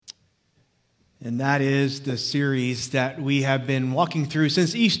And that is the series that we have been walking through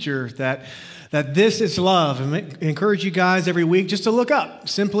since Easter, that this is love. And I encourage you guys every week just to look up,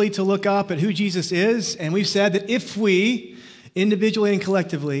 simply to look up at who Jesus is. And we've said that if we, individually and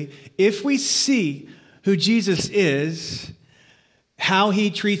collectively, if we see who Jesus is, how he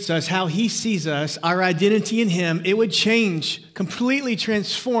treats us, how he sees us, our identity in him, it would change, completely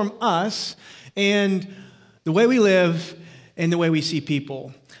transform us and the way we live and the way we see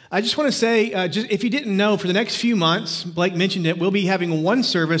people. I just want to say, if you didn't know, for the next few months, Blake mentioned it, we'll be having one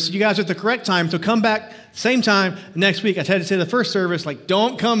service. You guys are at the correct time, so come back same time next week. I tried to say the first service,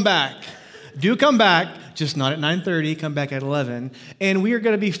 don't come back. Do come back, just not at 9:30, come back at 11. And we are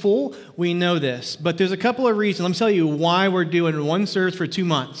going to be full. We know this. But there's a couple of reasons. Let me tell you why we're doing one service for 2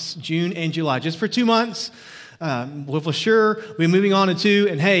 months, June and July. Just for 2 months. Well, for sure, we're moving on to 2.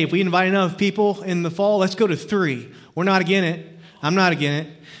 And hey, if we invite enough people in the fall, let's go to 3. We're not against it. I'm not against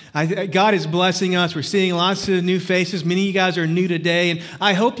it. God is blessing us. We're seeing lots of new faces. Many of you guys are new today. And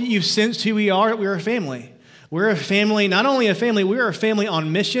I hope that you've sensed who we are. We're a family. We're a family, not only a family, we're a family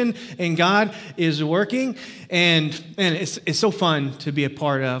on mission, and God is working, and it's so fun to be a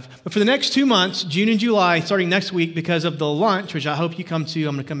part of. But for the next 2 months, June and July, starting next week, because of the lunch, which I hope you come to,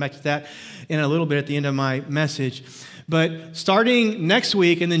 I'm going to come back to that in a little bit at the end of my message. But starting next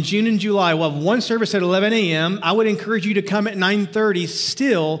week, and then June and July, we'll have one service at 11 a.m. I would encourage you to come at 9:30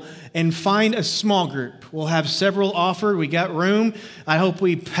 still and find a small group. We'll have several offered. We got room. I hope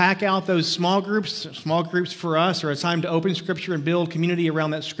we pack out those small groups. Small groups for us are a time to open Scripture and build community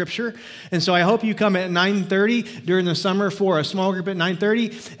around that Scripture. And so I hope you come at 9:30 during the summer for a small group at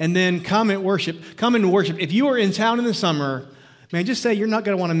 9:30, and then come and worship. Come and worship. If you are in town in the summer, man, just say you're not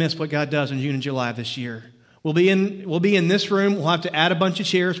going to want to miss what God does in June and July of this year. We'll be in this room. We'll have to add a bunch of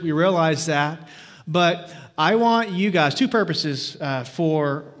chairs. We realize that. But I want you guys, 2 purposes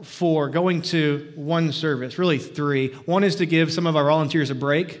for going to one service, really 3. One is to give some of our volunteers a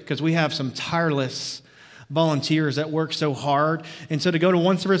break, because we have some tireless volunteers that work so hard. And so to go to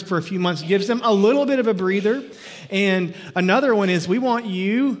one service for a few months gives them a little bit of a breather. And another one is we want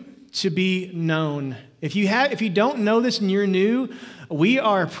you to be known. If you don't know this and you're new, we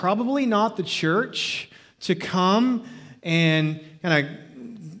are probably not the church to come and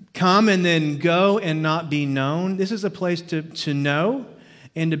then go and not be known. This is a place to know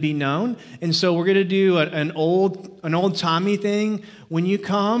and to be known. And so we're going to do an old Tommy thing. When you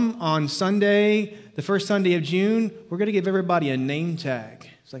come on Sunday, the first Sunday of June, we're going to give everybody a name tag.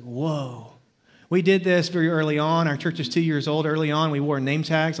 It's like, whoa. We did this very early on. Our church is 2 years old. Early on, we wore name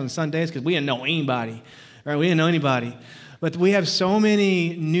tags on Sundays because we didn't know anybody. Right? We didn't know anybody. But we have so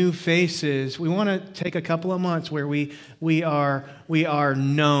many new faces. We want to take a couple of months where we are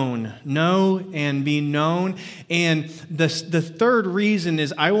known. Know and be known. And the third reason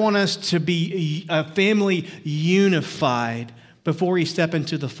is I want us to be a family unified before we step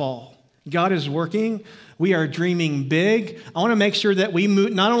into the fall. God is working. We are dreaming big. I want to make sure that we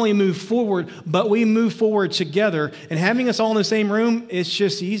not only move forward, but we move forward together. And having us all in the same room, it's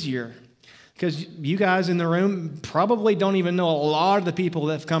just easier. Because you guys in the room probably don't even know a lot of the people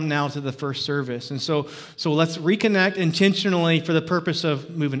that have come now to the first service. And so let's reconnect intentionally for the purpose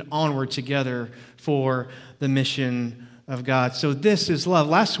of moving onward together for the mission of God. So this is love.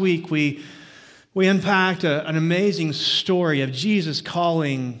 Last week we unpacked an amazing story of Jesus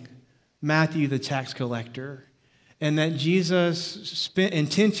calling Matthew the tax collector, and that Jesus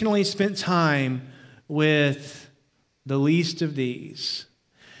intentionally spent time with the least of these.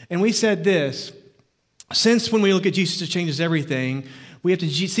 And we said this, since when we look at Jesus, it changes everything, we have to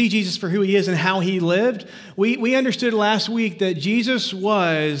see Jesus for who he is and how he lived. We understood last week that Jesus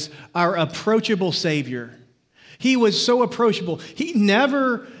was our approachable Savior. He was so approachable. He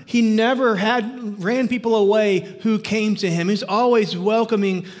never ran people away who came to him. He's always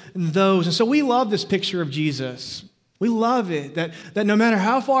welcoming those. And so we love this picture of Jesus. We love it, that no matter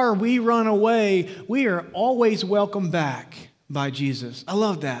how far we run away, we are always welcomed back by Jesus. I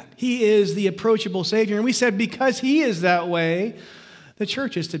love that. He is the approachable Savior. And we said because he is that way, the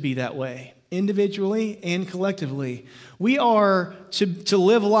church is to be that way, individually and collectively. We are to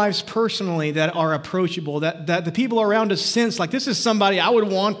live lives personally that are approachable, that the people around us sense like this is somebody I would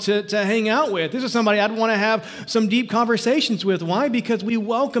want to hang out with. This is somebody I'd want to have some deep conversations with. Why? Because we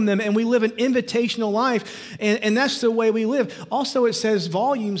welcome them and we live an invitational life. And that's the way we live. Also, it says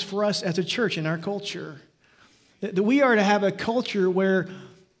volumes for us as a church in our culture. That we are to have a culture where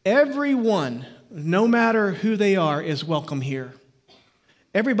everyone, no matter who they are, is welcome here.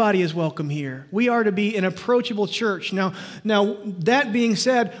 Everybody is welcome here. We are to be an approachable church. Now, that being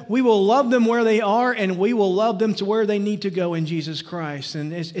said, we will love them where they are, and we will love them to where they need to go in Jesus Christ.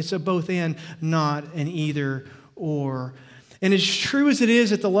 And it's a both and, not an either or. And as true as it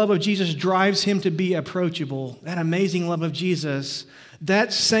is that the love of Jesus drives him to be approachable, that amazing love of Jesus,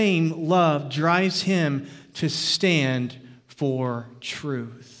 that same love drives him to stand for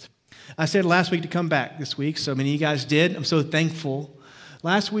truth. I said last week to come back this week, so many of you guys did. I'm so thankful.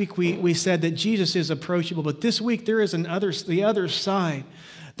 Last week we said that Jesus is approachable, but this week there is the other side,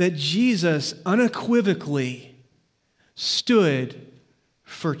 that Jesus unequivocally stood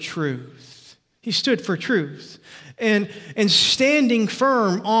for truth. He stood for truth. And standing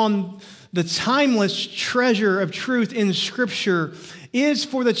firm on the timeless treasure of truth in Scripture is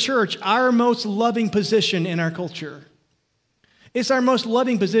for the church our most loving position in our culture. It's our most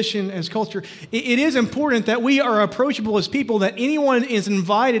loving position as culture. It is important that we are approachable as people, that anyone is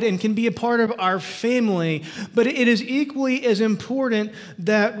invited and can be a part of our family. But it is equally as important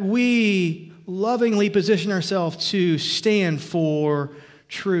that we lovingly position ourselves to stand for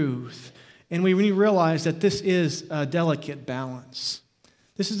truth. And we realize that this is a delicate balance.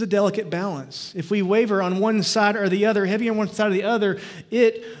 This is a delicate balance. If we waver on one side or the other, heavy on one side or the other,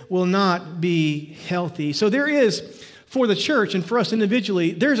 it will not be healthy. So there is, for the church and for us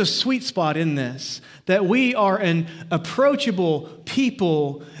individually, there's a sweet spot in this, that we are an approachable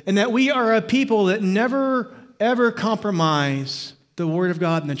people and that we are a people that never, ever compromise the Word of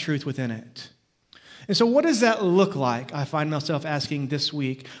God and the truth within it. And so what does that look like? I find myself asking this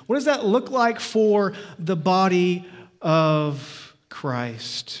week. What does that look like for the body of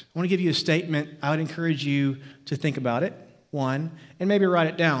Christ? I want to give you a statement. I would encourage you to think about it, one, and maybe write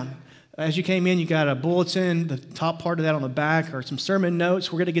it down. As you came in, you got a bulletin, the top part of that on the back, or some sermon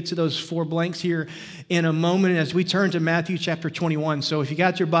notes. We're going to get to those 4 blanks here in a moment as we turn to Matthew chapter 21. So if you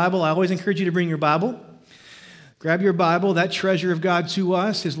got your Bible, I always encourage you to bring your Bible. Grab your Bible, that treasure of God to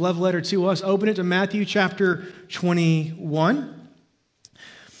us, his love letter to us. Open it to Matthew chapter 21.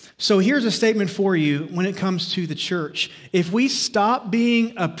 So here's a statement for you when it comes to the church. If we stop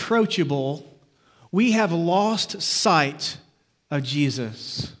being approachable, we have lost sight of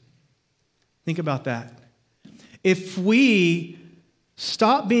Jesus. Think about that. If we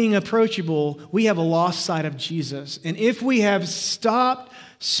stop being approachable, we have a lost sight of Jesus. And if we have stopped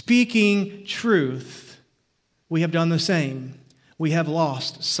speaking truth, we have done the same. We have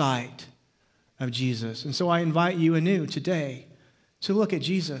lost sight of Jesus. And so I invite you anew today to look at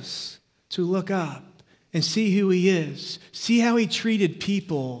Jesus, to look up and see who he is, see how he treated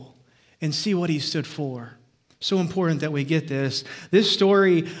people, and see what he stood for. So important that we get this. This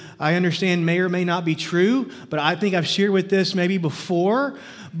story, I understand, may or may not be true, but I think I've shared with this maybe before.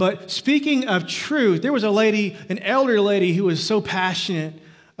 But speaking of truth, there was a lady, an elder lady, who was so passionate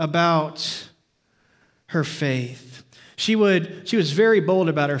about her faith. She was very bold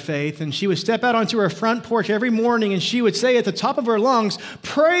about her faith, and she would step out onto her front porch every morning, and she would say at the top of her lungs,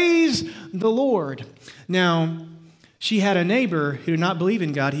 "Praise the Lord." Now, she had a neighbor who did not believe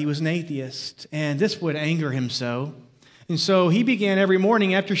in God. He was an atheist, and this would anger him so. And so he began every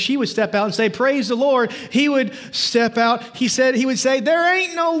morning after she would step out and say, "Praise the Lord," he would step out. He would say, "There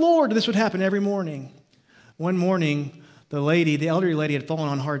ain't no Lord." This would happen every morning. One morning, the elderly lady had fallen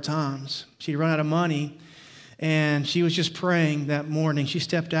on hard times. She'd run out of money, and she was just praying that morning. She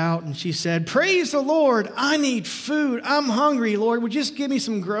stepped out and she said, "Praise the Lord. I need food. I'm hungry, Lord. Would you just give me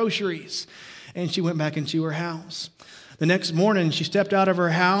some groceries?" And she went back into her house. The next morning, she stepped out of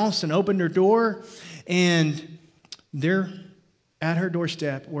her house and opened her door, and there at her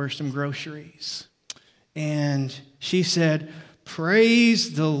doorstep were some groceries. And she said,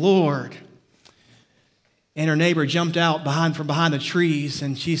 "Praise the Lord." And her neighbor jumped out from behind the trees,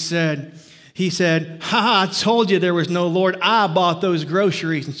 and he said, "Ha, I told you there was no Lord. I bought those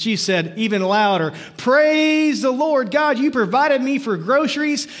groceries." And she said even louder, "Praise the Lord. God, you provided me for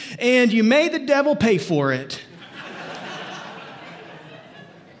groceries, and you made the devil pay for it."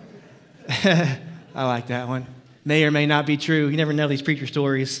 I like that one. May or may not be true. You never know these preacher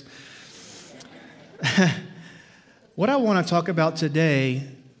stories. What I want to talk about today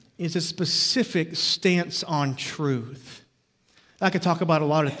is a specific stance on truth. I could talk about a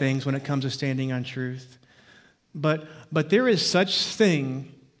lot of things when it comes to standing on truth. But there is such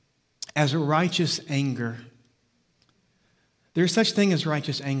thing as righteous anger. There's such thing as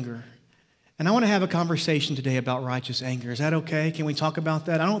righteous anger. And I want to have a conversation today about righteous anger. Is that okay? Can we talk about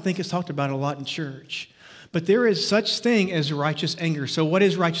that? I don't think it's talked about a lot in church. But there is such thing as righteous anger. So what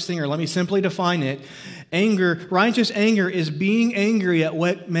is righteous anger? Let me simply define it. Righteous anger is being angry at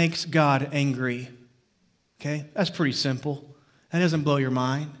what makes God angry. Okay? That's pretty simple. That doesn't blow your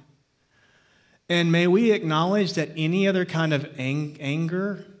mind. And may we acknowledge that any other kind of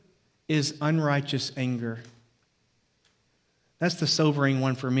anger is unrighteous anger. That's the sobering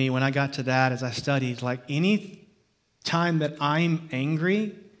one for me when I got to that as I studied. Like any time that I'm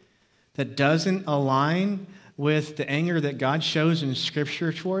angry that doesn't align with the anger that God shows in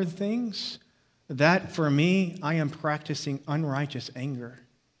Scripture toward things, that for me, I am practicing unrighteous anger.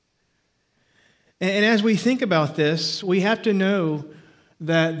 And as we think about this, we have to know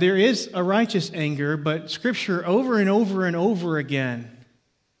that there is a righteous anger, but Scripture over and over and over again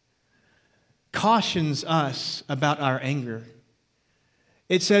cautions us about our anger.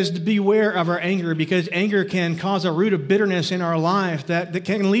 It says to beware of our anger because anger can cause a root of bitterness in our life that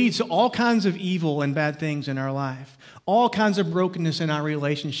can lead to all kinds of evil and bad things in our life, all kinds of brokenness in our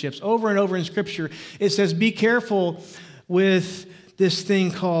relationships. Over and over in Scripture, it says be careful with this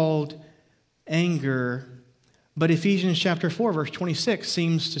thing called anger. But Ephesians chapter 4, verse 26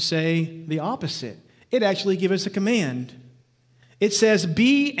 seems to say the opposite. It actually gives us a command. It says,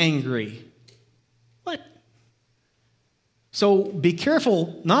 be angry. What? So be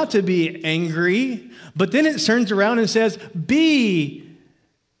careful not to be angry, but then it turns around and says, be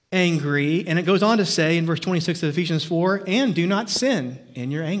angry. And it goes on to say in verse 26 of Ephesians 4, and do not sin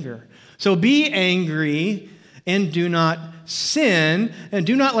in your anger. So be angry and do not sin, and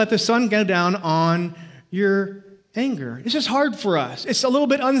do not let the sun go down on your anger. It's just hard for us. It's a little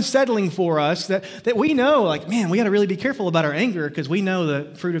bit unsettling for us that we know, like, man, we got to really be careful about our anger because we know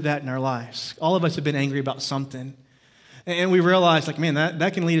the fruit of that in our lives. All of us have been angry about something. And we realize, like, man,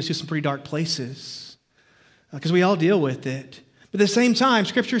 that can lead us to some pretty dark places because we all deal with it. But at the same time,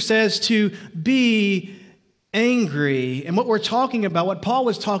 Scripture says to be angry. And what we're talking about, what Paul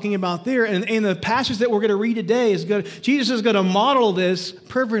was talking about there, and in the passage that we're going to read today, Jesus is going to model this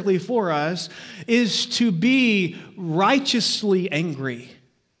perfectly for us, is to be righteously angry.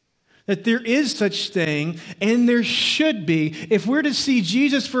 That there is such thing, and there should be. If we're to see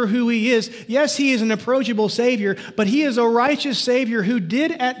Jesus for who he is, yes, he is an approachable Savior, but he is a righteous Savior who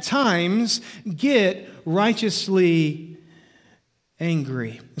did at times get righteously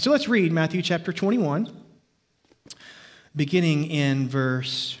angry. So let's read Matthew chapter 21, beginning in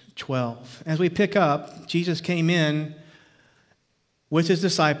verse 12. As we pick up, Jesus came in with his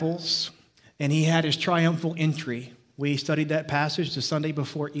disciples, and he had his triumphal entry. We studied that passage the Sunday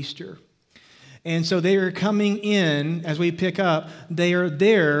before Easter. And so they are coming in, as we pick up, they are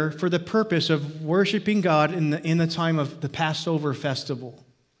there for the purpose of worshiping God in the time of the Passover festival.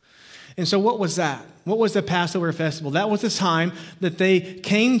 And so what was that? What was the Passover festival? That was the time that they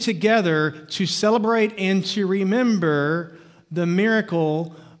came together to celebrate and to remember the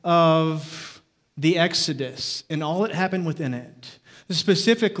miracle of the Exodus and all that happened within it.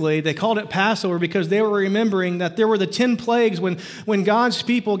 Specifically, they called it Passover because they were remembering that there were the 10 plagues when God's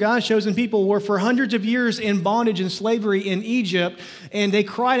people, God's chosen people, were for hundreds of years in bondage and slavery in Egypt, and they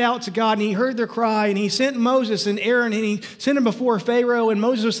cried out to God, and he heard their cry, and he sent Moses and Aaron, and he sent them before Pharaoh, and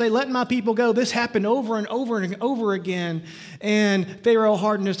Moses would say, let my people go. This happened over and over and over again, and Pharaoh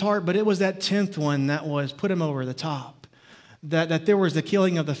hardened his heart, but it was that 10th one that was put him over the top, that there was the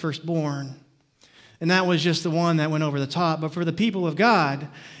killing of the firstborn. And that was just the one that went over the top. But for the people of God,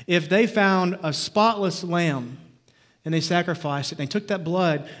 if they found a spotless lamb and they sacrificed it, and they took that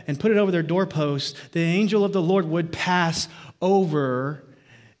blood and put it over their doorpost, the angel of the Lord would pass over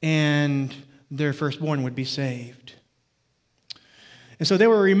and their firstborn would be saved. And so they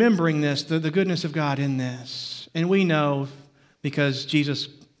were remembering this, the goodness of God in this. And we know, because Jesus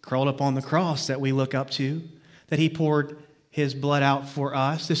crawled up on the cross that we look up to, that he poured his blood out for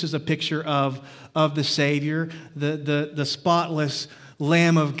us. This is a picture of the Savior, the spotless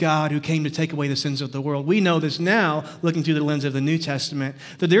Lamb of God who came to take away the sins of the world. We know this now, looking through the lens of the New Testament,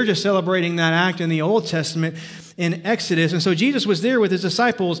 that they're just celebrating that act in the Old Testament in Exodus. And so Jesus was there with his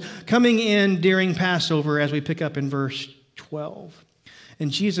disciples coming in during Passover, as we pick up in verse 12.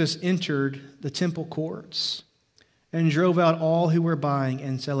 And Jesus entered the temple courts and drove out all who were buying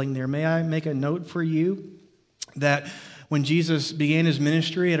and selling there. May I make a note for you that when Jesus began his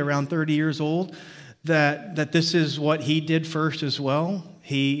ministry at around 30 years old, that this is what he did first as well.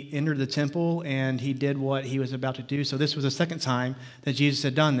 He entered the temple and he did what he was about to do. So this was the second time that Jesus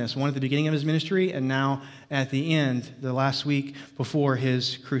had done this, one at the beginning of his ministry and now at the end, the last week before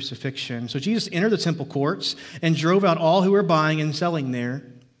his crucifixion. So Jesus entered the temple courts and drove out all who were buying and selling there.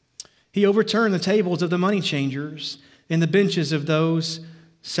 He overturned the tables of the money changers and the benches of those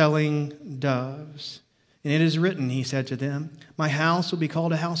selling doves. And it is written, he said to them, my house will be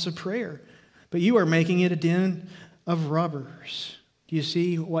called a house of prayer, but you are making it a den of robbers. Do you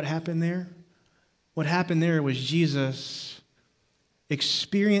see what happened there? What happened there was Jesus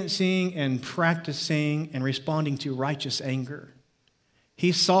experiencing and practicing and responding to righteous anger.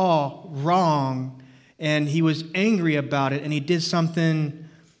 He saw wrong and he was angry about it and he did something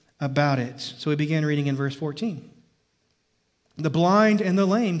about it. So we began reading in verse 14. The blind and the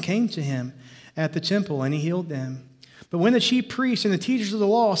lame came to him at the temple and he healed them. But when the chief priests and the teachers of the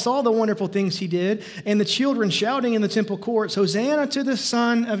law saw the wonderful things he did, and the children shouting in the temple courts, Hosanna to the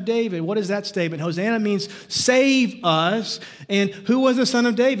Son of David. What is that statement? Hosanna means save us. And who was the Son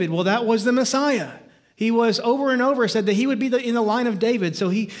of David? Well, that was the Messiah. He was over and over said that he would be in the line of David. So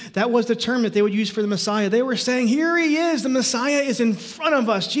that was the term that they would use for the Messiah. They were saying, here he is. The Messiah is in front of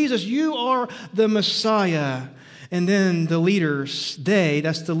us. Jesus, you are the Messiah. And then the leaders,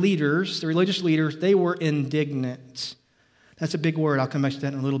 that's the leaders, the religious leaders, they were indignant. That's a big word. I'll come back to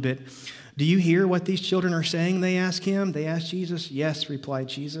that in a little bit. Do you hear what these children are saying? They ask him. They ask Jesus. Yes, replied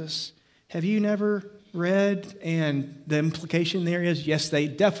Jesus. Have you never read? And the implication there is, yes, they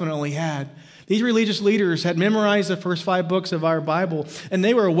definitely had. These religious leaders had memorized the first 5 books of our Bible, and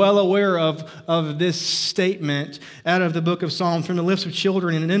they were well aware of this statement out of the book of Psalms, from the lips of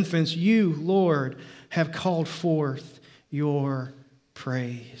children and infants, you, Lord, have called forth your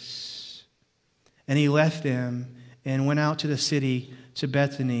praise. And he left them and went out to the city, to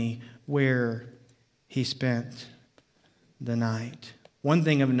Bethany, where he spent the night. One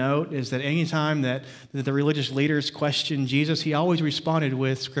thing of note is that any time that the religious leaders questioned Jesus, he always responded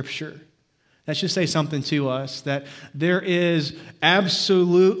with Scripture. That should say something to us, that that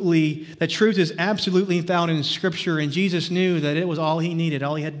truth is absolutely found in Scripture, and Jesus knew that it was all he needed.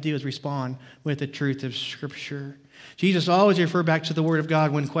 All he had to do was respond with the truth of Scripture. Jesus always referred back to the Word of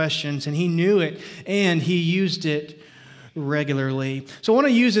God when questioned, and he knew it, and he used it regularly. So I want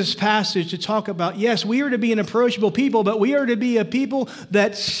to use this passage to talk about, yes, we are to be an approachable people, but we are to be a people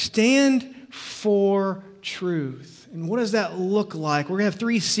that stand for truth. And what does that look like? We're going to have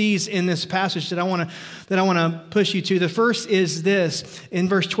 3 C's in this passage that I want to push you to. The first is this. In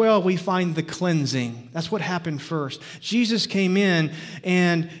verse 12, we find the cleansing. That's what happened first. Jesus came in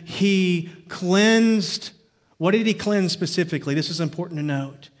and he cleansed. What did he cleanse specifically? This is important to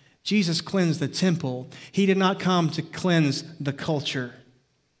note. Jesus cleansed the temple. He did not come to cleanse the culture.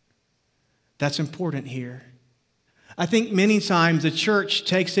 That's important here. I think many times the church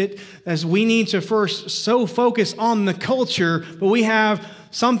takes it as we need to first so focus on the culture, but we have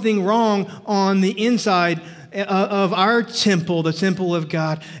something wrong on the inside of our temple, the temple of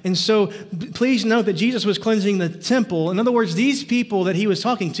God. And so please note that Jesus was cleansing the temple. In other words, these people that he was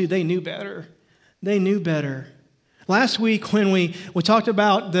talking to, they knew better. They knew better. Last week when we talked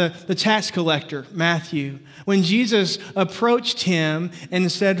about the tax collector, Matthew, when Jesus approached him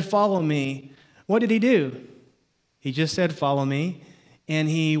and said, follow me, what did he do? He just said, follow me, and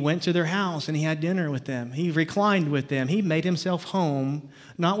he went to their house, and he had dinner with them. He reclined with them. He made himself home,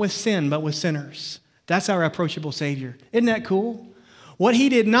 not with sin, but with sinners. That's our approachable Savior. Isn't that cool? What he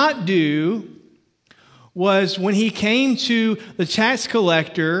did not do was when he came to the tax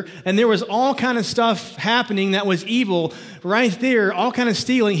collector, and there was all kind of stuff happening that was evil right there, all kind of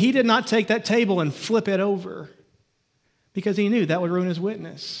stealing, he did not take that table and flip it over because he knew that would ruin his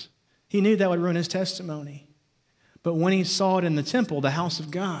witness. He knew that would ruin his testimony. But when he saw it in the temple, the house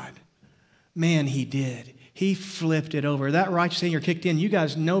of God, man, he did. He flipped it over. That righteous anger kicked in. You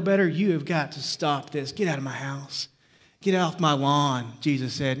guys know better. You have got to stop this. Get out of my house. Get off my lawn,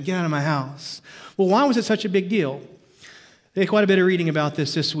 Jesus said. Get out of my house. Well, why was it such a big deal? They had quite a bit of reading about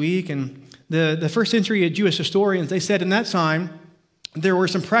this week. And the first century Jewish historians, they said in that time, there were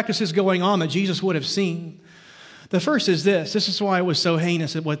some practices going on that Jesus would have seen. The first is this. This is why it was so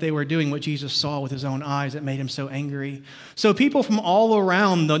heinous at what they were doing, what Jesus saw with his own eyes that made him so angry. So people from all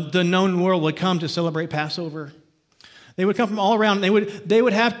around the known world would come to celebrate Passover. They would come from all around. They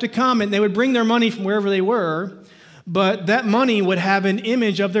would have to come, and they would bring their money from wherever they were, but that money would have an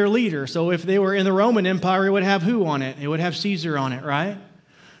image of their leader. So if they were in the Roman Empire, it would have who on it? It would have Caesar on it, right?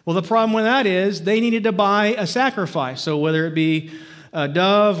 Well, the problem with that is they needed to buy a sacrifice. So whether it be a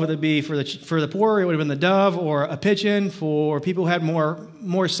dove, whether it be for the poor, it would have been the dove, or a pigeon for people who had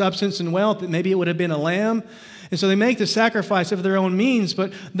more substance and wealth, maybe it would have been a lamb. And so they make the sacrifice of their own means,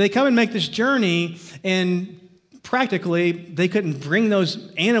 but they come and make this journey, and practically they couldn't bring those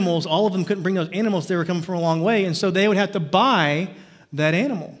animals, all of them couldn't bring those animals, they were coming from a long way, and so they would have to buy that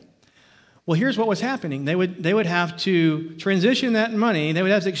animal. Well, here's what was happening. They would have to transition that money, they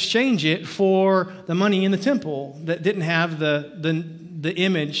would have to exchange it for the money in the temple that didn't have the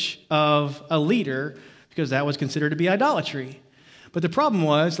image of a leader, because that was considered to be idolatry. But the problem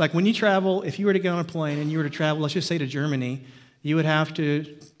was, like when you travel, if you were to go on a plane and you were to travel, let's just say to Germany, you would have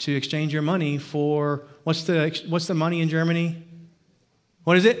to exchange your money for, what's the money in Germany?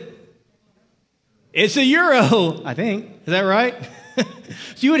 What is it? It's a euro, I think. Is that right? So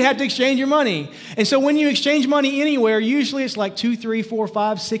you would have to exchange your money. And so when you exchange money anywhere, usually it's like 2, 3, 4,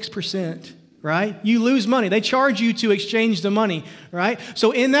 5, 6%, right? You lose money. They charge you to exchange the money, right?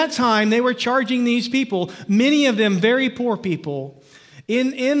 So in that time, they were charging these people, many of them very poor people,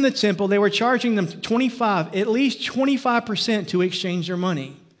 in the temple, they were charging them at least 25% to exchange their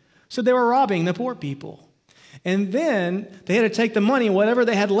money. So they were robbing the poor people. And then they had to take the money, whatever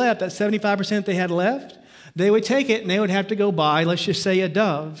they had left, that 75% they had left, they would take it and they would have to go buy, let's just say, a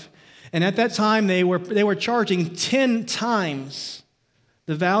dove. And at that time, they were charging 10 times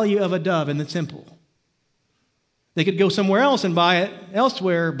the value of a dove in the temple. They could go somewhere else and buy it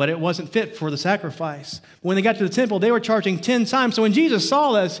elsewhere, but it wasn't fit for the sacrifice. When they got to the temple, they were charging 10 times. So when Jesus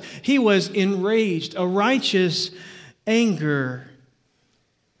saw this, he was enraged, a righteous anger,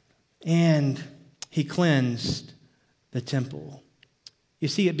 and he cleansed the temple. You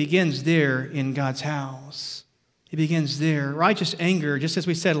see, it begins there in God's house. It begins there. Righteous anger, just as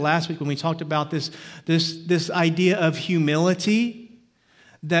we said last week when we talked about this idea of humility,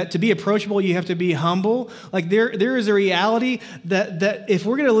 that to be approachable, you have to be humble. Like there is a reality that if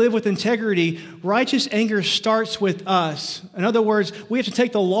we're going to live with integrity, righteous anger starts with us. In other words, we have to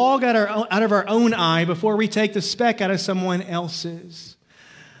take the log out of our own eye before we take the speck out of someone else's.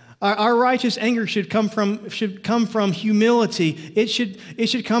 Our righteous anger should come from humility. It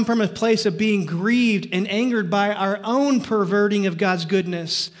should come from a place of being grieved and angered by our own perverting of God's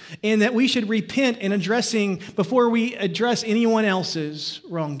goodness, and that we should repent in addressing before we address anyone else's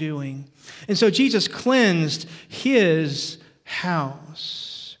wrongdoing. And so Jesus cleansed his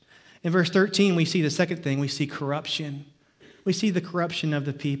house. In verse 13, we see the second thing. We see corruption. We see the corruption of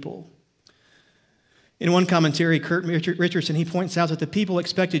the people. In one commentary, Kurt Richardson, he points out that the people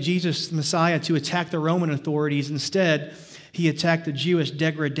expected Jesus, the Messiah, to attack the Roman authorities. Instead, he attacked the Jewish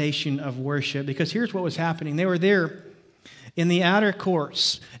degradation of worship. Because here's what was happening. They were there in the outer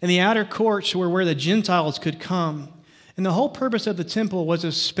courts. And the outer courts were where the Gentiles could come. And the whole purpose of the temple was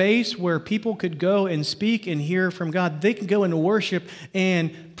a space where people could go and speak and hear from God. They could go and worship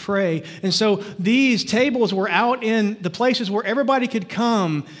and pray. And so these tables were out in the places where everybody could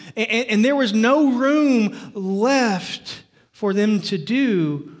come. And there was no room left for them to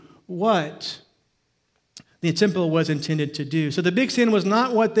do what the temple was intended to do. So the big sin was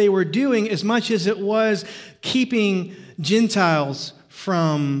not what they were doing as much as it was keeping Gentiles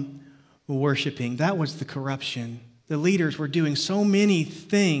from worshiping. That was the corruption. The leaders were doing so many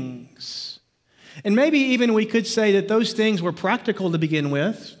things. And maybe even we could say that those things were practical to begin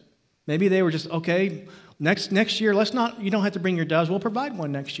with. Maybe they were just, okay, next year, you don't have to bring your doves, we'll provide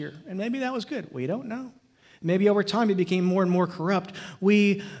one next year. And maybe that was good. We don't know. Maybe over time it became more and more corrupt.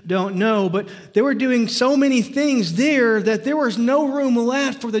 We don't know. But they were doing so many things there that there was no room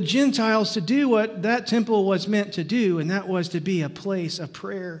left for the Gentiles to do what that temple was meant to do, and that was to be a place of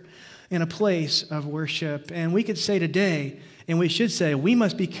prayer in a place of worship. And we could say today, and we should say, we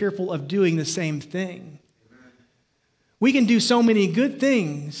must be careful of doing the same thing. We can do so many good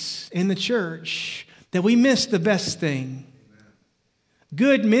things in the church that we miss the best thing.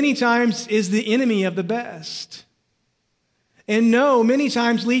 Good many times is the enemy of the best. And no many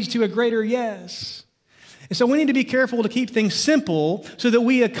times leads to a greater yes. And so we need to be careful to keep things simple so that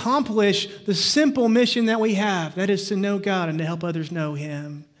we accomplish the simple mission that we have. That is to know God and to help others know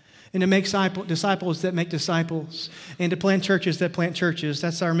Him. And to make disciples that make disciples. And to plant churches that plant churches.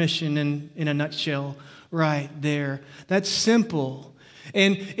 That's our mission in a nutshell right there. That's simple.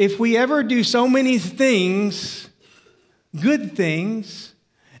 And if we ever do so many things, good things,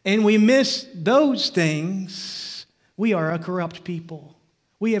 and we miss those things, we are a corrupt people.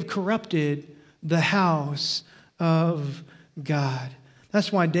 We have corrupted the house of God.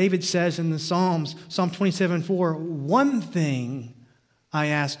 That's why David says in the Psalms, Psalm 27:4, one thing I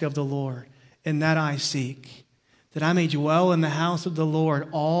ask of the Lord, and that I seek, that I may dwell in the house of the Lord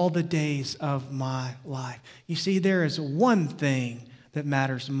all the days of my life. You see, there is one thing that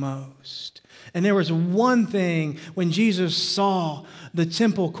matters most. And there was one thing when Jesus saw the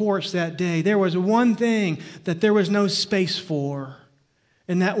temple courts that day, there was one thing that there was no space for,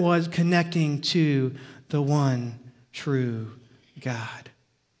 and that was connecting to the one true God.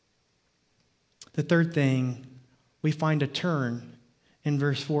 The third thing, we find a turn in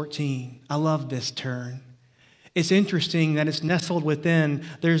verse 14. I love this turn. It's interesting that it's nestled within.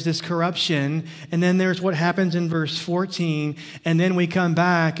 There's this corruption, and then there's what happens in verse 14, and then we come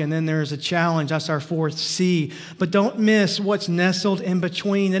back, and then there's a challenge. That's our fourth C. But don't miss what's nestled in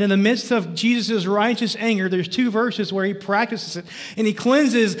between. And in the midst of Jesus' righteous anger, there's 2 verses where he practices it, and he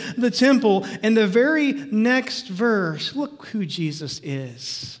cleanses the temple. And the very next verse, look who Jesus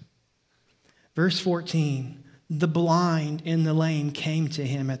is. Verse 14, the blind and the lame came to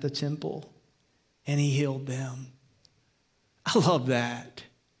him at the temple, and he healed them. I love that.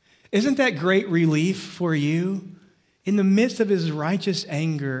 Isn't that great relief for you? In the midst of his righteous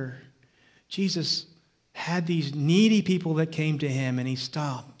anger, Jesus had these needy people that came to him, and he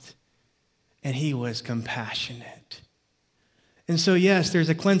stopped, and he was compassionate. And so, yes, there's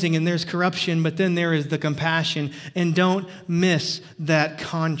a cleansing and there's corruption, but then there is the compassion, and don't miss that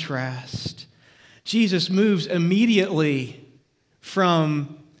contrast. Jesus moves immediately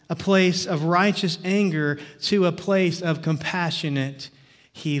from a place of righteous anger to a place of compassionate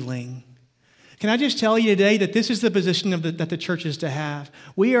healing. Can I just tell you today that this is the position that the church is to have?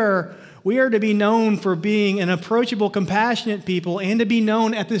 We are to be known for being an approachable, compassionate people, and to be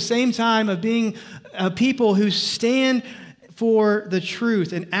known at the same time of being a people who stand for the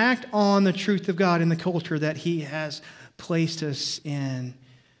truth and act on the truth of God in the culture that he has placed us in.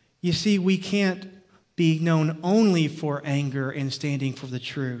 You see, we can't be known only for anger and standing for the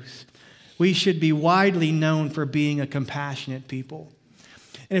truth. We should be widely known for being a compassionate people.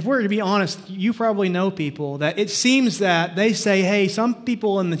 And if we're to be honest, you probably know people that it seems that they say, hey, some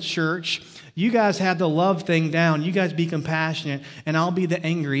people in the church, you guys have the love thing down. You guys be compassionate, and I'll be the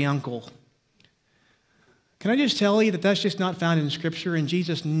angry uncle. Can I just tell you that that's just not found in Scripture, and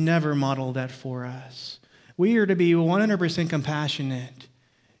Jesus never modeled that for us. We are to be 100% compassionate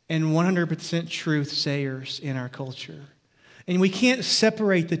and 100% truth sayers in our culture. And we can't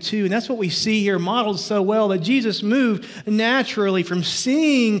separate the two. And that's what we see here modeled so well, that Jesus moved naturally from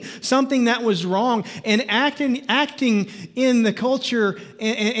seeing something that was wrong and acting in the culture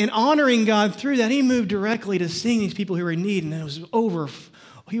and honoring God through that. He moved directly to seeing these people who were in need, and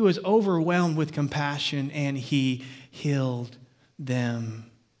he was overwhelmed with compassion, and he healed them.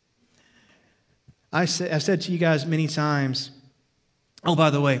 I've said to you guys many times, oh, by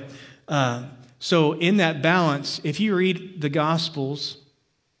the way, so in that balance, if you read the Gospels,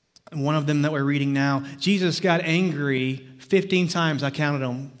 one of them that we're reading now, Jesus got angry 15 times. I counted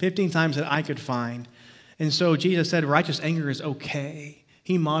them, 15 times that I could find. And so Jesus said righteous anger is okay.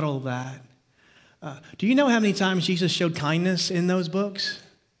 He modeled that. Do you know how many times Jesus showed kindness in those books?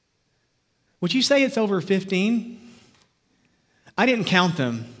 Would you say it's over 15? I didn't count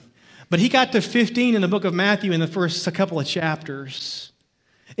them. But he got to 15 in the book of Matthew in the first couple of chapters.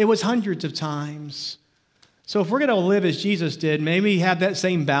 It was hundreds of times. So if we're going to live as Jesus did, maybe have that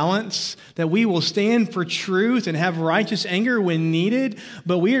same balance, that we will stand for truth and have righteous anger when needed,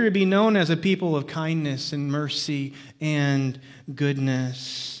 but we are to be known as a people of kindness and mercy and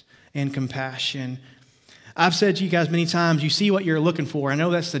goodness and compassion. I've said to you guys many times, you see what you're looking for. I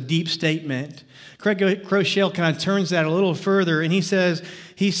know that's a deep statement. Craig Groeschel kind of turns that a little further, and he says,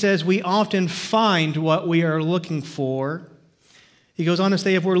 we often find what we are looking for. He goes on to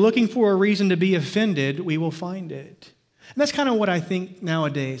say, if we're looking for a reason to be offended, we will find it. And that's kind of what I think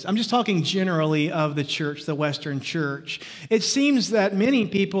nowadays. I'm just talking generally of the church, the Western church. It seems that many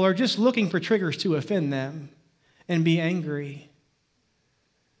people are just looking for triggers to offend them and be angry.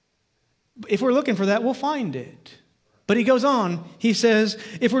 If we're looking for that, we'll find it. But he goes on, he says,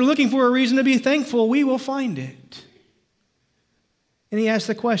 if we're looking for a reason to be thankful, we will find it. And he asks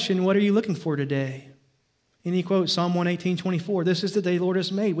the question, what are you looking for today? And he quotes Psalm 118:24. This is the day the Lord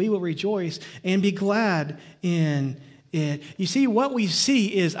has made. We will rejoice and be glad in it. You see, what we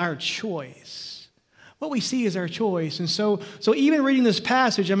see is our choice. What we see is our choice. And so even reading this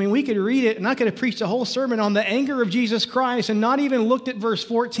passage, I mean, we could read it, and I could have preached a whole sermon on the anger of Jesus Christ and not even looked at verse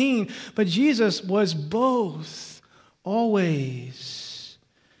 14. But Jesus was both, always.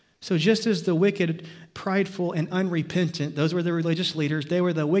 So just as the wicked, prideful, and unrepentant, those were the religious leaders, they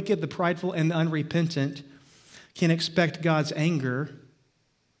were the wicked, the prideful, and the unrepentant, can expect God's anger,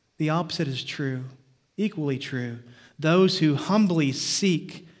 the opposite is true, equally true. Those who humbly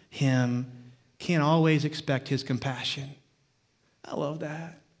seek him can't always expect his compassion. I love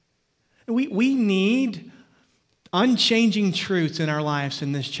that. We need unchanging truths in our lives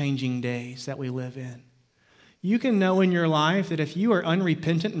in this changing days that we live in. You can know in your life that if you are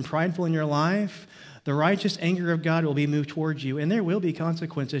unrepentant and prideful in your life, the righteous anger of God will be moved towards you, and there will be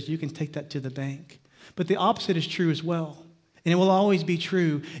consequences. You can take that to the bank. But the opposite is true as well. And it will always be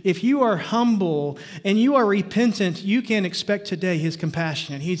true. If you are humble and you are repentant, you can expect today his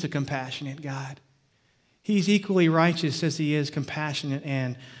compassion. He's a compassionate God. He's equally righteous as he is compassionate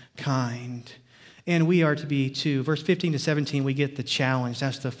and kind. And we are to be too. Verse 15 to 17, we get the challenge.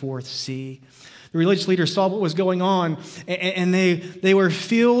 That's the fourth C. The religious leaders saw what was going on, and they were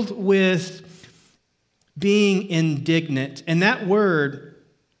filled with being indignant. And that word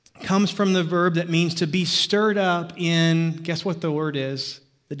comes from the verb that means to be stirred up in, guess what the word is?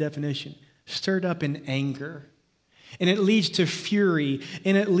 The definition. Stirred up in anger. And it leads to fury,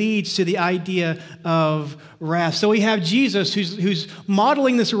 and it leads to the idea of wrath. So we have Jesus who's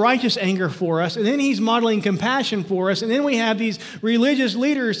modeling this righteous anger for us, and then he's modeling compassion for us, and then we have these religious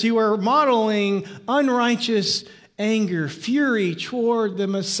leaders who are modeling unrighteous anger, fury toward the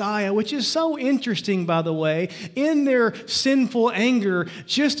Messiah, which is so interesting, by the way. In their sinful anger,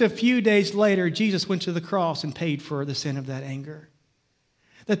 just a few days later, Jesus went to the cross and paid for the sin of that anger.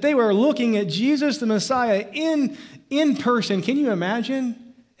 That they were looking at Jesus, the Messiah, in person. Can you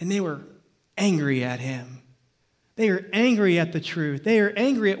imagine? And they were angry at him. They are angry at the truth. They are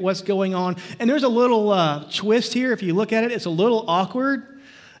angry at what's going on. And there's a little twist here. If you look at it, it's a little awkward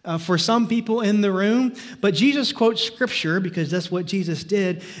for some people in the room. But Jesus quotes Scripture because that's what Jesus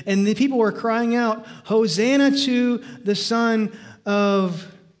did. And the people were crying out, "Hosanna to the Son of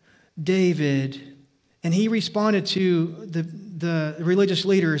David." And he responded to the religious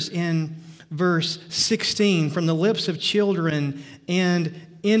leaders in verse 16, "From the lips of children and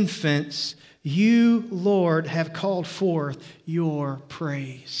infants, you, Lord, have called forth your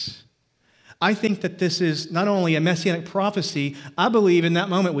praise." I think that this is not only a messianic prophecy, I believe in that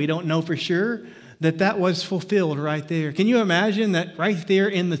moment, we don't know for sure, that was fulfilled right there. Can you imagine that right there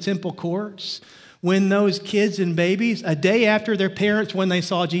in the temple courts, when those kids and babies, a day after their parents, when they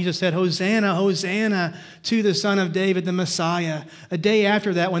saw Jesus, said, "Hosanna, Hosanna to the Son of David, the Messiah." A day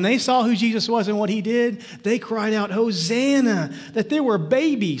after that, when they saw who Jesus was and what he did, they cried out, "Hosanna," that there were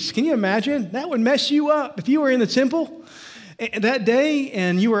babies. Can you imagine? That would mess you up. If you were in the temple that day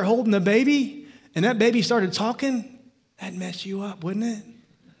and you were holding a baby and that baby started talking, that'd mess you up, wouldn't it?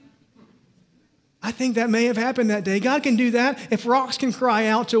 I think that may have happened that day. God can do that. If rocks can cry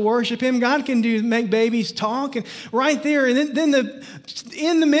out to worship him, God can make babies talk. And right there, and then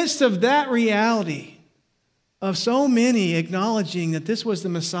in the midst of that reality of so many acknowledging that this was the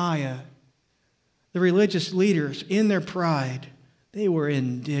Messiah, the religious leaders, in their pride, they were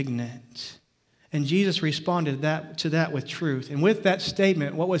indignant. And Jesus responded to that with truth. And with that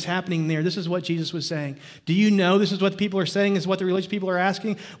statement, what was happening there, this is what Jesus was saying. Do you know this is what the people are saying, this is what the religious people are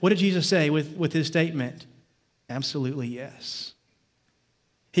asking? What did Jesus say with his statement? Absolutely yes.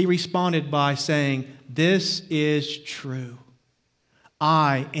 He responded by saying, "This is true.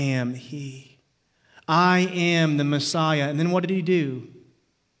 I am he. I am the Messiah." And then what did he do?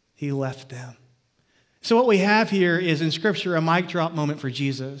 He left them. So what we have here is in Scripture a mic drop moment for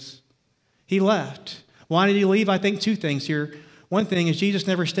Jesus. He left. Why did he leave? I think two things here. One thing is Jesus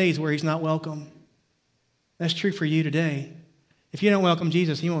never stays where he's not welcome. That's true for you today. If you don't welcome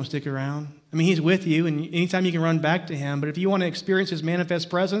Jesus, he won't stick around. I mean, he's with you, and anytime you can run back to him. But if you want to experience his manifest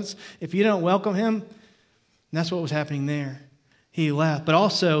presence, if you don't welcome him, that's what was happening there. He left. But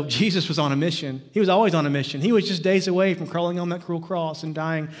also, Jesus was on a mission. He was always on a mission. He was just days away from crawling on that cruel cross and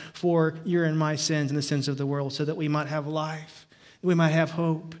dying for your and my sins and the sins of the world so that we might have life, that we might have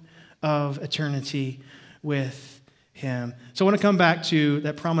hope of eternity with him. So I want to come back to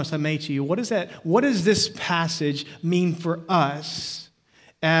that promise I made to you. What does this passage mean for us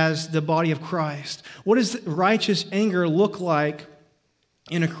as the body of Christ? What does righteous anger look like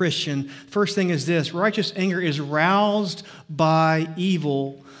in a Christian? First thing is this: righteous anger is roused by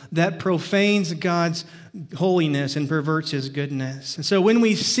evil that profanes God's holiness and perverts his goodness. And so when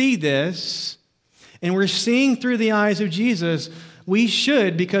we see this, and we're seeing through the eyes of Jesus, we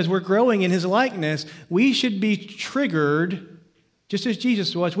should, because we're growing in his likeness, we should be triggered, just as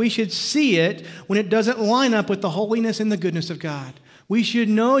Jesus was. We should see it when it doesn't line up with the holiness and the goodness of God. We should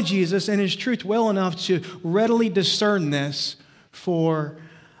know Jesus and his truth well enough to readily discern this for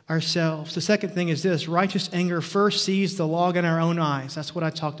ourselves. The second thing is this: righteous anger first sees the log in our own eyes. That's what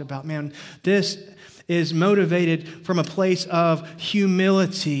I talked about, man. This is motivated from a place of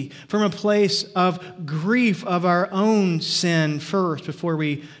humility, from a place of grief of our own sin first before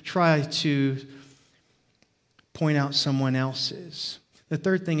we try to point out someone else's. The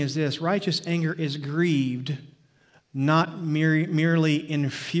third thing is this: righteous anger is grieved, not merely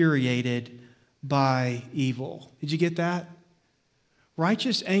infuriated by evil. Did you get that?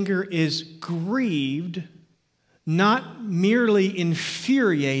 Righteous anger is grieved, not merely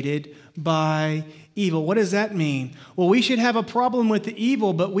infuriated by evil. What does that mean? Well, we should have a problem with the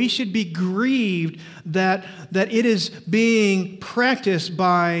evil, but we should be grieved that it is being practiced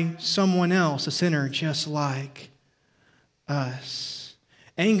by someone else, a sinner just like us.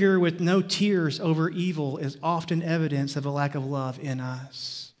 Anger with no tears over evil is often evidence of a lack of love in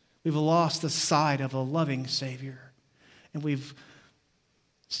us. We've lost the sight of a loving Savior, and we've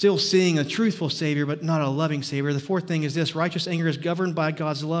still seeing a truthful Savior, but not a loving Savior. The fourth thing is this: righteous anger is governed by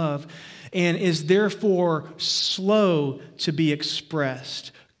God's love and is therefore slow to be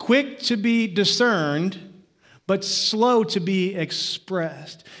expressed, quick to be discerned, but slow to be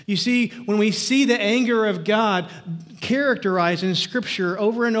expressed. You see, when we see the anger of God characterized in Scripture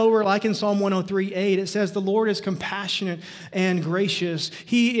over and over, like in Psalm 103:8, it says, the Lord is compassionate and gracious.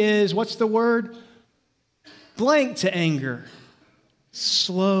 He is, what's the word? Blank to anger.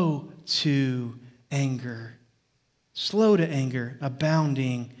 Slow to anger. Slow to anger,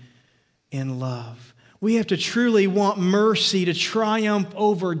 abounding in love. We have to truly want mercy to triumph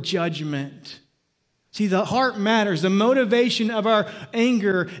over judgment. See, the heart matters. The motivation of our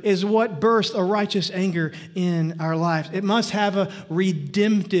anger is what bursts a righteous anger in our lives. It must have a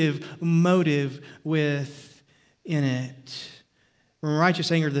redemptive motive within it. Righteous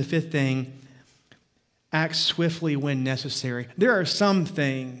anger, the fifth thing, act swiftly when necessary. There are some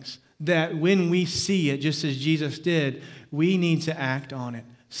things that when we see it, just as Jesus did, we need to act on it.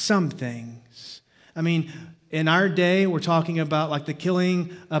 Some things. I mean, in our day, we're talking about like the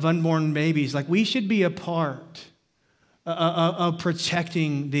killing of unborn babies. Like we should be a part of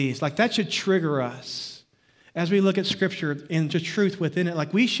protecting these. Like that should trigger us. As we look at Scripture and the truth within it,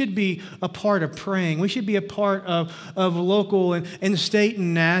 like we should be a part of praying. We should be a part of local and state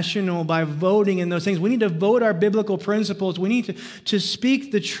and national by voting in those things. We need to vote our biblical principles. We need to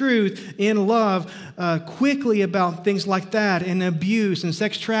speak the truth in love quickly about things like that, and abuse and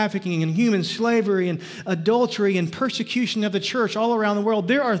sex trafficking and human slavery and adultery and persecution of the church all around the world.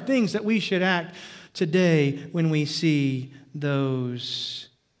 There are things that we should act today when we see those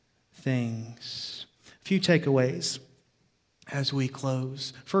things. Few takeaways as we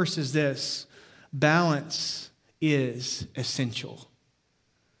close. First is this: balance is essential.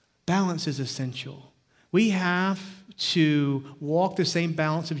 Balance is essential. We have to walk the same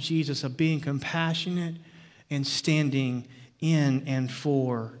balance of Jesus of being compassionate and standing in and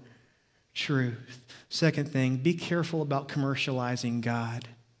for truth. Second thing, be careful about commercializing God.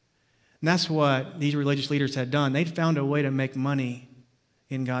 And that's what these religious leaders had done. They'd found a way to make money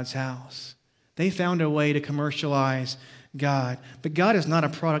in God's house. They found a way to commercialize God. But God is not a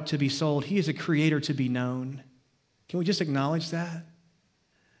product to be sold. He is a creator to be known. Can we just acknowledge that?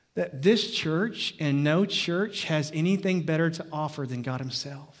 That this church and no church has anything better to offer than God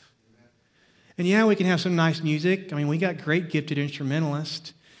himself. And yeah, we can have some nice music. I mean, we got great gifted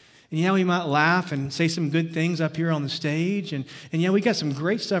instrumentalists. And yeah, we might laugh and say some good things up here on the stage. And yeah, we got some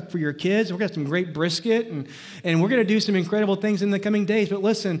great stuff for your kids. We've got some great brisket. And we're going to do some incredible things in the coming days. But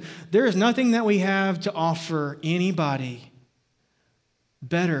listen, there is nothing that we have to offer anybody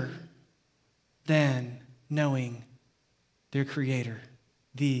better than knowing their Creator,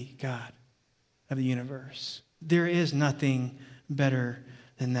 the God of the universe. There is nothing better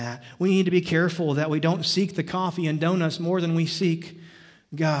than that. We need to be careful that we don't seek the coffee and donuts more than we seek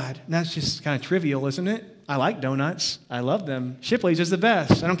God. And that's just kind of trivial, isn't it? I like donuts. I love them. Shipley's is the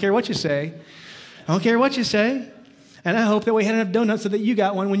best. I don't care what you say. I don't care what you say. And I hope that we had enough donuts so that you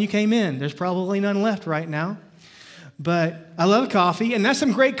got one when you came in. There's probably none left right now. But I love coffee, and that's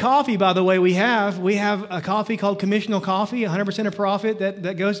some great coffee, by the way, we have. We have a coffee called Commissional Coffee, 100% of profit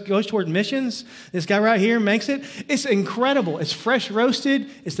that goes toward missions. This guy right here makes it. It's incredible. It's fresh roasted.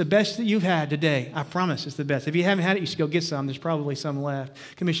 It's the best that you've had today. I promise it's the best. If you haven't had it, you should go get some. There's probably some left.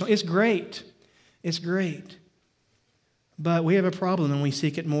 Commissional. It's great. It's great. But we have a problem when we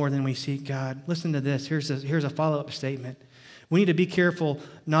seek it more than we seek God. Listen to this. Here's a follow-up statement. We need to be careful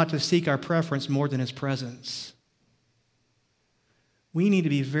not to seek our preference more than his presence. We need to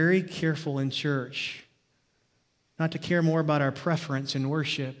be very careful in church not to care more about our preference in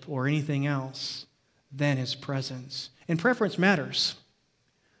worship or anything else than his presence. And preference matters.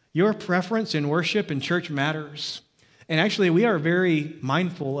 Your preference in worship and church matters. And actually, we are very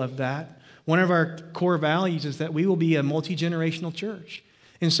mindful of that. One of our core values is that we will be a multi-generational church.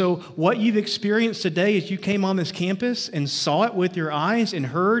 And so what you've experienced today is you came on this campus and saw it with your eyes and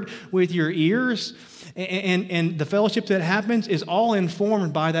heard with your ears. And the fellowship that happens is all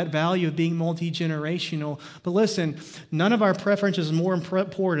informed by that value of being multi-generational. But listen, none of our preferences is more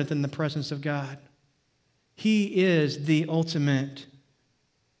important than the presence of God. He is the ultimate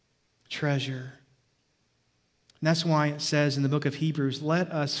treasure. And that's why it says in the book of Hebrews,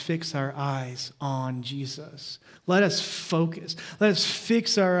 let us fix our eyes on Jesus. Let us focus. Let us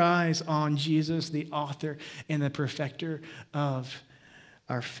fix our eyes on Jesus, the author and the perfecter of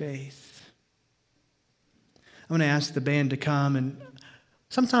our faith. I'm going to ask the band to come, and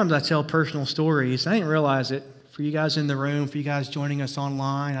sometimes I tell personal stories. I didn't realize it. For you guys in the room, for you guys joining us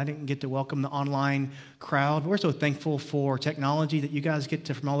online, I didn't get to welcome the online crowd. We're so thankful for technology that you guys get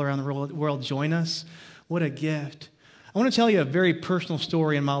to, from all around the world, join us. What a gift. I want to tell you a very personal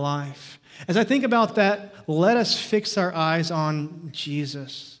story in my life. As I think about that, let us fix our eyes on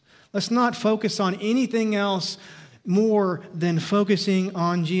Jesus. Let's not focus on anything else more than focusing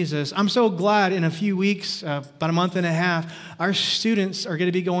on Jesus. I'm so glad in a few weeks, about a month and a half, our students are going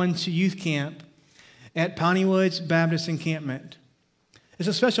to be going to youth camp at Piney Woods Baptist Encampment. It's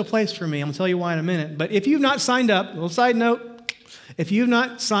a special place for me. I'm going to tell you why in a minute. But if you've not signed up, a little side note, if you've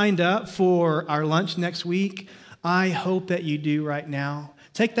not signed up for our lunch next week, I hope that you do right now.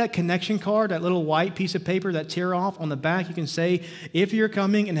 Take that connection card, that little white piece of paper that tear off on the back. You can say if you're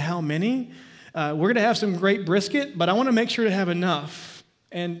coming and how many. We're going to have some great brisket, but I want to make sure to have enough.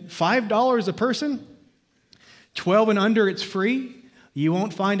 And $5 a person, 12 and under, it's free. You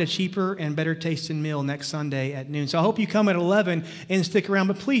won't find a cheaper and better tasting meal next Sunday at noon. So I hope you come at 11 and stick around,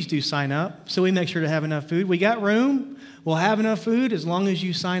 but please do sign up so we make sure to have enough food. We got room. We'll have enough food as long as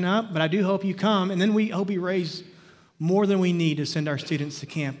you sign up, but I do hope you come, and then we hope we raise more than we need to send our students to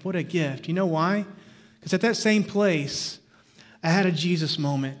camp. What a gift. You know why? Because at that same place, I had a Jesus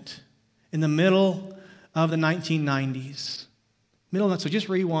moment in the middle of the 1990s. So just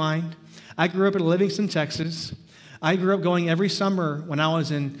rewind. I grew up in Livingston, Texas. I grew up going every summer when I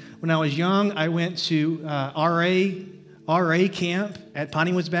was young. I went to RA camp at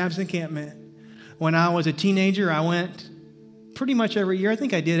Piney Woods Baptist Encampment. When I was a teenager, I went pretty much every year. I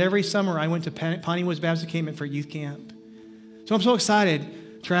think I did every summer. I went to Piney Woods Baptist Encampment for youth camp. So I'm so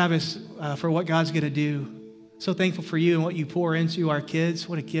excited, Travis, for what God's going to do. So thankful for you and what you pour into our kids.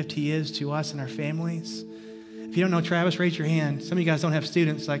 What a gift he is to us and our families. If you don't know Travis, raise your hand. Some of you guys don't have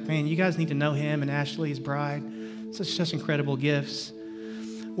students. Like, man, you guys need to know him and Ashley, his bride. Such incredible gifts.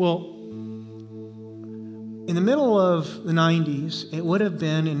 Well, in the middle of the 90s, it would have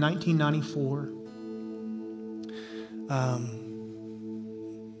been in 1994,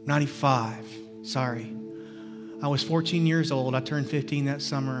 95, sorry. I was 14 years old. I turned 15 that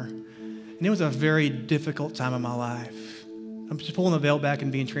summer. And it was a very difficult time of my life. I'm just pulling the veil back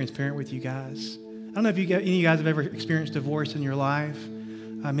and being transparent with you guys. I don't know if any of you guys have ever experienced divorce in your life.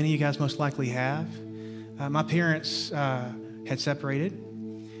 Many of you guys most likely have. My parents had separated,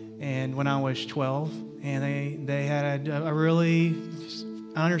 and when I was 12, and they had a really,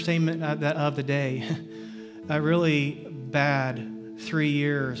 understatement of the day, a really bad 3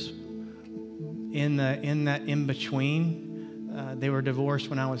 years in that in-between. They were divorced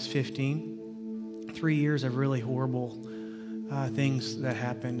when I was 15. 3 years of really horrible things that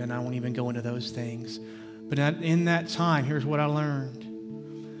happened, and I won't even go into those things. But in that time, here's what I learned.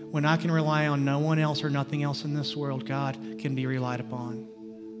 When I can rely on no one else or nothing else in this world, God can be relied upon.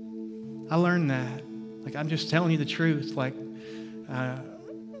 I learned that. Like, I'm just telling you the truth. Like,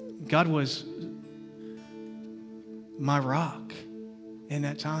 God was my rock in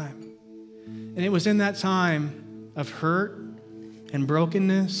that time. And it was in that time of hurt and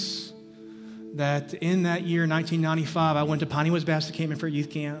brokenness that in that year, 1995, I went to Piney Woods Baptist Encampment for youth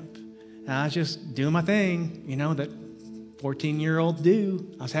camp. And I was just doing my thing, that 14-year-olds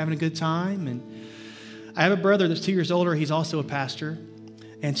do. I was having a good time. And I have a brother that's 2 years older. He's also a pastor.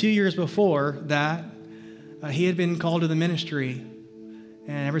 And 2 years before that, he had been called to the ministry.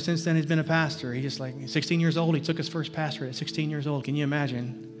 And ever since then, he's been a pastor. He just 16 years old, he took his first pastorate at 16 years old. Can you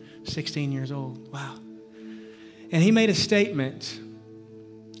imagine? 16 years old. Wow. And he made a statement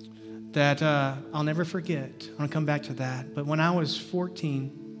that I'll never forget. I'm going to come back to that. But when I was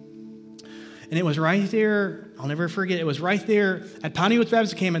 14, and it was right there, I'll never forget, it was right there at Piney Woods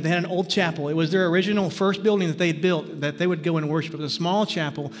Baptist Encampment. They had an old chapel. It was their original first building that they'd built that they would go and worship. It was a small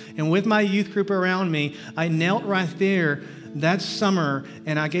chapel. And with my youth group around me, I knelt right there that summer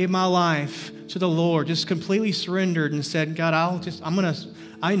and I gave my life to the Lord, just completely surrendered and said, God,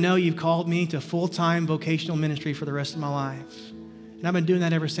 I know you've called me to full-time vocational ministry for the rest of my life. And I've been doing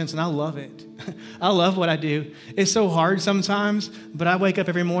that ever since, and I love it. I love what I do. It's so hard sometimes, but I wake up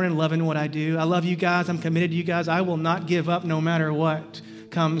every morning loving what I do. I love you guys. I'm committed to you guys. I will not give up no matter what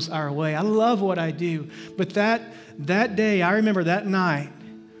comes our way. I love what I do. But that day, I remember that night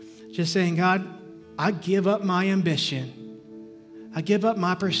just saying, God, I give up my ambition. I give up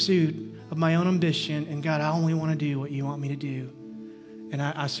my pursuit of my own ambition, and God, I only want to do what you want me to do. And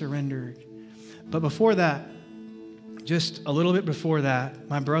I surrendered. But before that, just a little bit before that,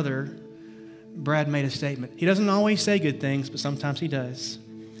 my brother, Brad, made a statement. He doesn't always say good things, but sometimes he does.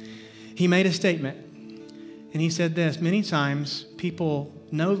 He made a statement, and he said this: many times people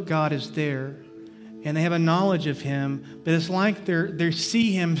know God is there, and they have a knowledge of Him, but it's like they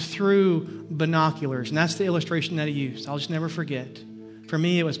see Him through binoculars, and that's the illustration that he used. I'll just never forget. For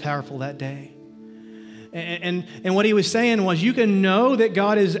me, it was powerful that day. And what he was saying was, you can know that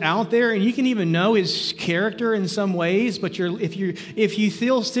God is out there, and you can even know His character in some ways, but if you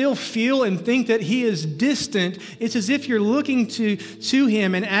still feel and think that He is distant, it's as if you're looking to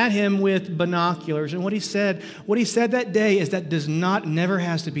Him and at Him with binoculars. And what he said that day is that never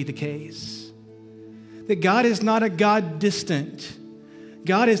has to be the case. That God is not a God distant.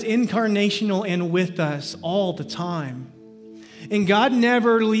 God is incarnational and with us all the time. And God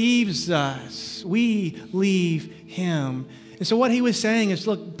never leaves us. We leave Him. And so what he was saying is,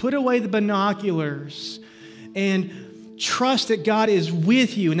 look, put away the binoculars and trust that God is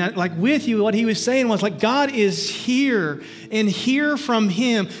with you. And that, like, with you, what he was saying was, like, God is here, and hear from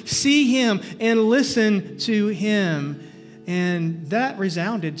Him, see Him, and listen to Him. And that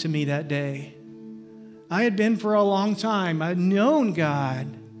resounded to me that day. I had been for a long time. I'd known God.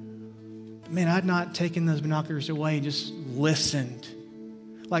 But man, I'd not taken those binoculars away and just listened.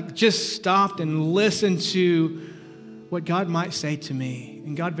 Like, just stopped and listened to what God might say to me.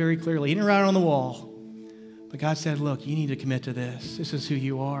 And God very clearly, He didn't write it on the wall, but God said, look, you need to commit to this. This is who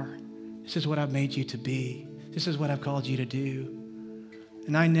you are. This is what I've made you to be. This is what I've called you to do.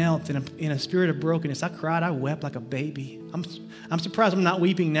 And I knelt in a spirit of brokenness. I cried. I wept like a baby. I'm surprised I'm not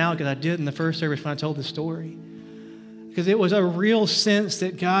weeping now, because I did in the first service when I told the story. Because it was a real sense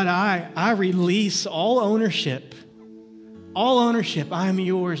that, God, I release all ownership. All ownership. I am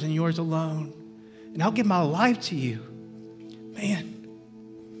yours and yours alone. And I'll give my life to you. Man,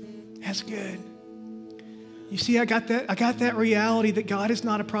 that's good. You see, I got that reality that God is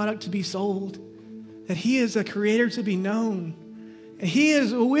not a product to be sold. That He is a creator to be known. And He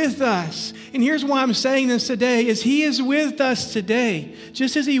is with us. And here's why I'm saying this today, is He is with us today.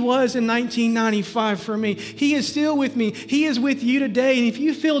 Just as He was in 1995 for me. He is still with me. He is with you today. And if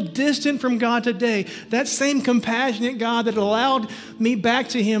you feel distant from God today, that same compassionate God that allowed me back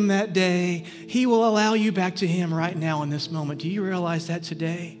to Him that day, He will allow you back to Him right now in this moment. Do you realize that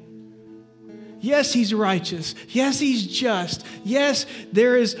today? Yes, He's righteous. Yes, He's just. Yes,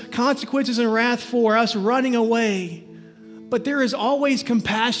 there is consequences and wrath for us running away. But there is always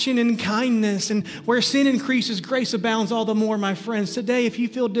compassion and kindness, and where sin increases, grace abounds all the more, my friends. Today, if you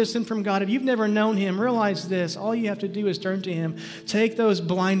feel distant from God, if you've never known Him, realize this. All you have to do is turn to Him, take those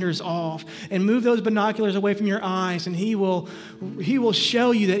blinders off, and move those binoculars away from your eyes, and He will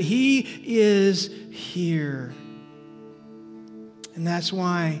show you that He is here. And that's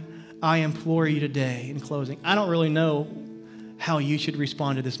why I implore you today, in closing. I don't really know how you should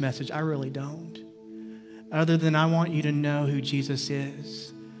respond to this message. I really don't. Other than I want you to know who Jesus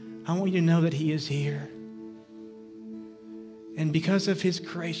is. I want you to know that He is here. And because of His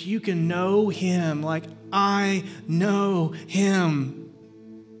grace, you can know Him like I know Him.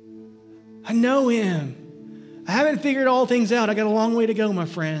 I know Him. I haven't figured all things out. I got a long way to go, my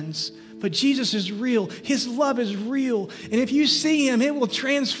friends. But Jesus is real. His love is real. And if you see Him, it will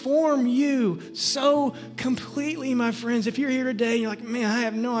transform you so completely, my friends. If you're here today and you're like, man, I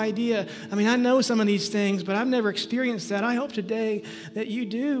have no idea. I mean, I know some of these things, but I've never experienced that. I hope today that you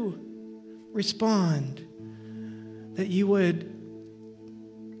do respond, that you would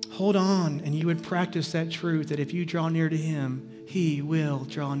hold on and you would practice that truth, that if you draw near to Him, He will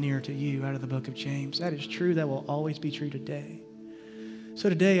draw near to you, out of the book of James. That is true. That will always be true today. So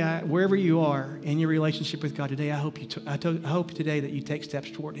today, wherever you are in your relationship with God today, I hope today that you take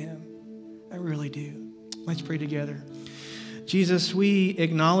steps toward Him. I really do. Let's pray together. Jesus, we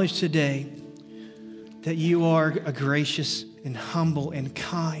acknowledge today that You are a gracious and humble and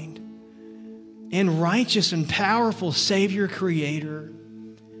kind and righteous and powerful Savior, Creator.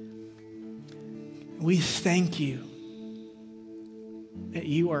 We thank You that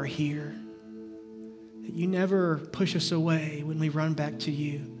You are here. That You never push us away when we run back to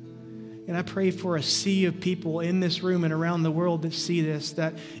You. And I pray for a sea of people in this room and around the world that see this,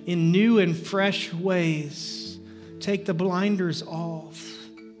 that in new and fresh ways, take the blinders off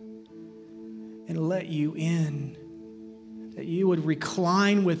and let You in. That You would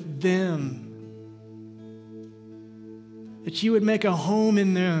recline with them. That You would make a home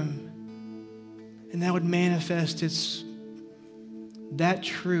in them. And that would manifest that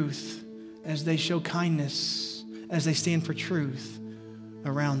truth as they show kindness, as they stand for truth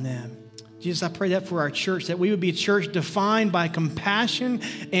around them. Jesus, I pray that for our church, that we would be a church defined by compassion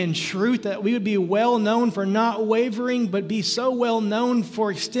and truth, that we would be well known for not wavering, but be so well known for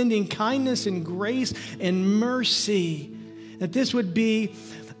extending kindness and grace and mercy. That this would be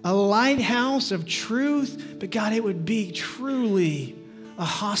a lighthouse of truth, but God, it would be truly a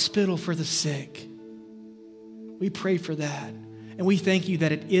hospital for the sick. We pray for that, and we thank you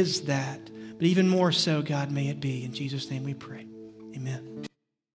that it is that. But even more so, God, may it be. In Jesus' name we pray. Amen.